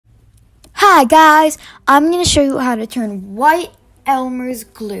Hi guys, I'm going to show you how to turn white Elmer's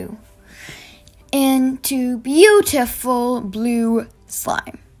glue into beautiful blue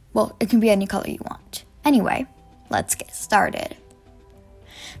slime. Well, it can be any color you want. Anyway, let's get started.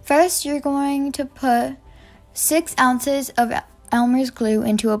 First, you're going to put 6 ounces of Elmer's glue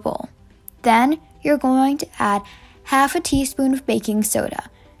into a bowl. Then, you're going to add half a teaspoon of baking soda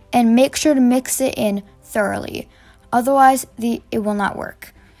and make sure to mix it in thoroughly. Otherwise, it will not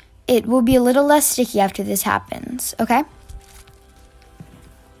work. It will be a little less sticky after this happens, okay?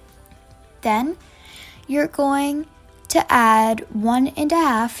 Then, you're going to add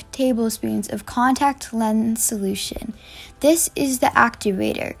 1.5 tablespoons of contact lens solution. This is the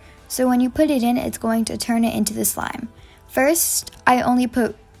activator, so when you put it in, it's going to turn it into the slime. First, I only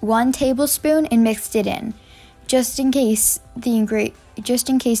put 1 tablespoon and mixed it in, just in case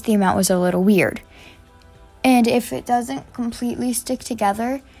the amount was a little weird. And if it doesn't completely stick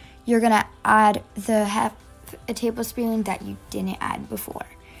together, you're going to add the half a tablespoon that you didn't add before.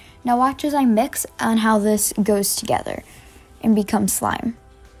 Now watch as I mix on how this goes together and becomes slime.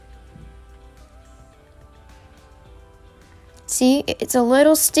 See, it's a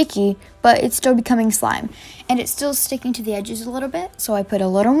little sticky, but it's still becoming slime. And it's still sticking to the edges a little bit, so I put a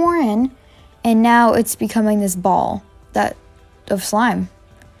little more in, and now it's becoming this ball of slime.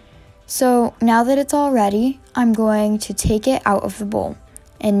 So now that it's all ready, I'm going to take it out of the bowl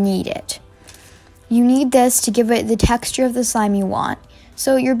and knead it. You need this to give it the texture of the slime you want.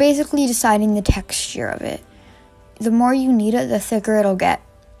 So you're basically deciding the texture of it. The more you knead it, the thicker it'll get.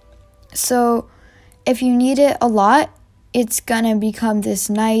 So if you knead it a lot, it's gonna become this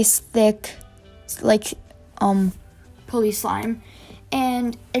nice, thick, like, pulley slime.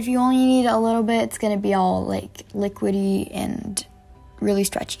 And if you only knead it a little bit, it's gonna be all, like, liquidy and really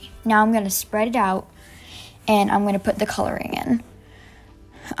stretchy. Now I'm gonna spread it out, and I'm gonna put the coloring in.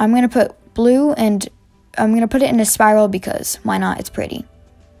 I'm gonna put blue, and I'm gonna put it in a spiral because why not? It's pretty.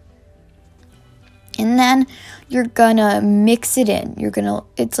 And then you're gonna mix it in.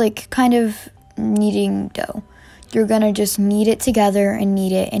 It's like kind of kneading dough. You're gonna just knead it together and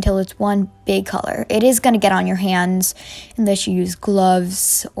knead it until it's one big color. It is gonna get on your hands unless you use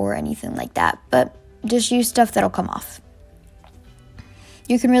gloves or anything like that, but just use stuff that'll come off.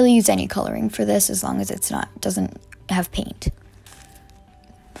 You can really use any coloring for this as long as it doesn't have paint.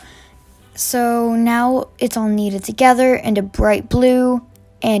 So now it's all kneaded together into bright blue,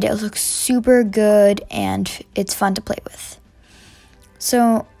 and it looks super good, and it's fun to play with.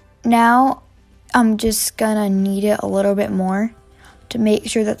 So now I'm just gonna knead it a little bit more to make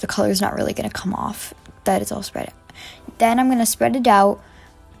sure that the color is not really gonna come off, that it's all spread out. Then I'm gonna spread it out,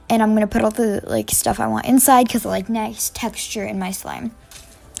 and I'm gonna put all the stuff I want inside because I like nice texture in my slime.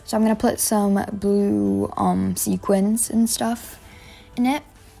 So I'm gonna put some blue sequins and stuff in it.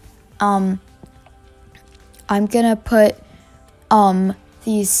 I'm gonna put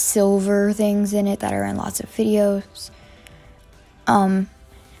these silver things in it that are in lots of videos.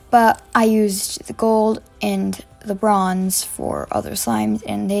 But I used the gold and the bronze for other slimes,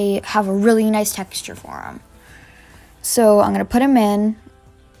 and they have a really nice texture for them. So I'm gonna put them in,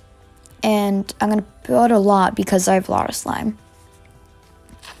 and I'm gonna put a lot because I have a lot of slime.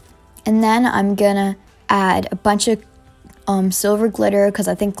 And then I'm gonna add a bunch of silver glitter because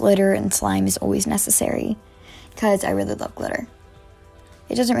I think glitter and slime is always necessary because I really love glitter.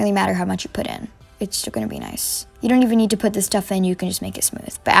 It doesn't really matter how much you put in. It's still going to be nice. You don't even need to put this stuff in. You can just make it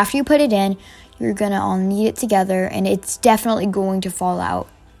smooth. But after you put it in, you're going to all knead it together, and it's definitely going to fall out.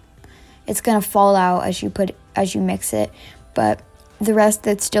 It's going to fall out as you mix it, but the rest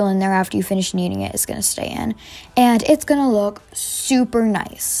that's still in there after you finish kneading it is going to stay in. And it's going to look super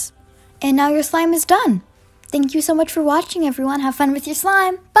nice. And now your slime is done. Thank you so much for watching, everyone. Have fun with your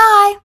slime. Bye!